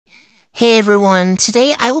Hey everyone,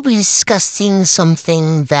 today I will be discussing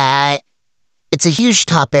something that it's a huge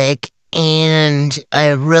topic and I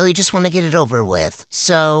really just want to get it over with.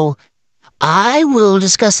 So I will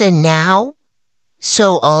discuss it now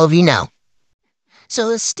so all of you know.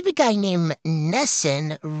 So a stupid guy named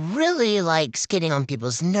Nessn really likes getting on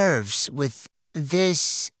people's nerves with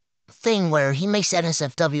this thing where he makes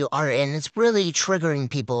NSFW art and it's really triggering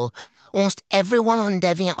people. Almost everyone on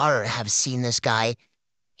DeviantArt have seen this guy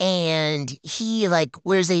and he like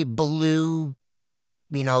wears a blue,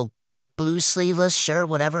 you know, blue sleeveless shirt,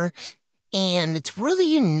 whatever. And it's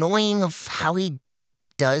really annoying of how he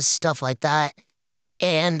does stuff like that.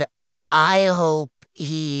 And I hope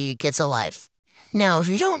he gets a life. Now, if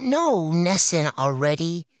you don't know Nessn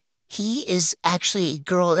already, he is actually a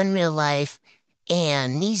girl in real life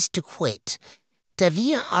and needs to quit.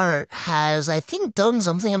 DeviantArt has, I think, done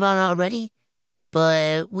something about it already,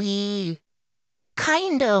 but we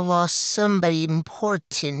kind of lost somebody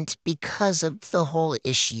important because of the whole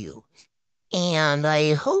issue. And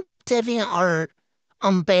I hope DeviantArt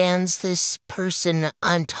unbans this person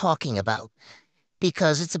I'm talking about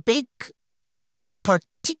because it's a big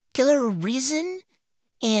particular reason,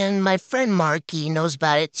 and my friend Marky knows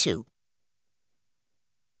about it too.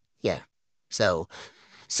 Yeah. So,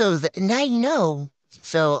 now you know.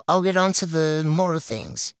 So I'll get on to the more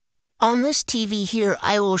things. On this TV here,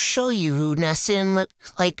 I will show you who Nessn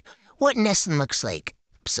like what Nessn looks like.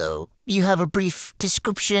 So you have a brief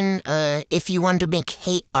description if you want to make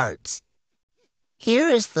hate arts. Here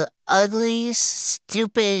is the ugly,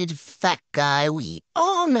 stupid, fat guy we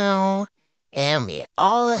all know and we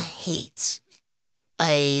all hate.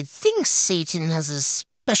 I think Satan has a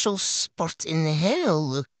special spot in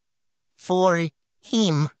hell for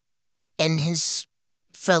him and his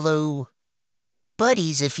fellow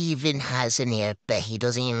buddies if he even has any. I bet he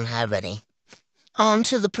doesn't even have any. On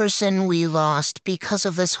to the person we lost because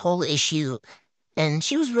of this whole issue, and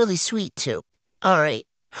she was really sweet too. Alright,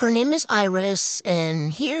 her name is Iris,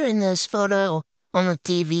 and here in this photo on the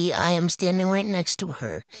TV, I am standing right next to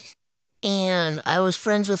her. And I was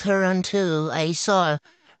friends with her until I saw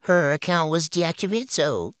her account was deactivated,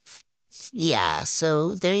 so yeah,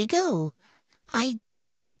 so there you go. I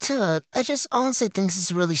just honestly think this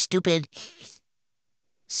is really stupid.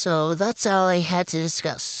 So that's all I had to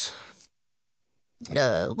discuss.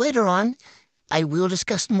 Later on, I will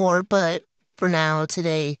discuss more, but for now,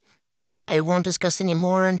 today, I won't discuss any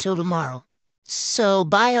more until tomorrow. So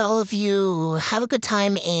bye all of you. Have a good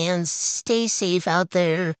time and stay safe out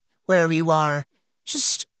there wherever you are.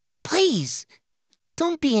 Just please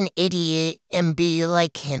don't be an idiot and be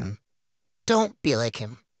like him. Don't be like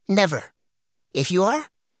him. Never. If you are,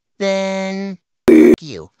 then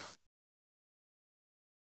you.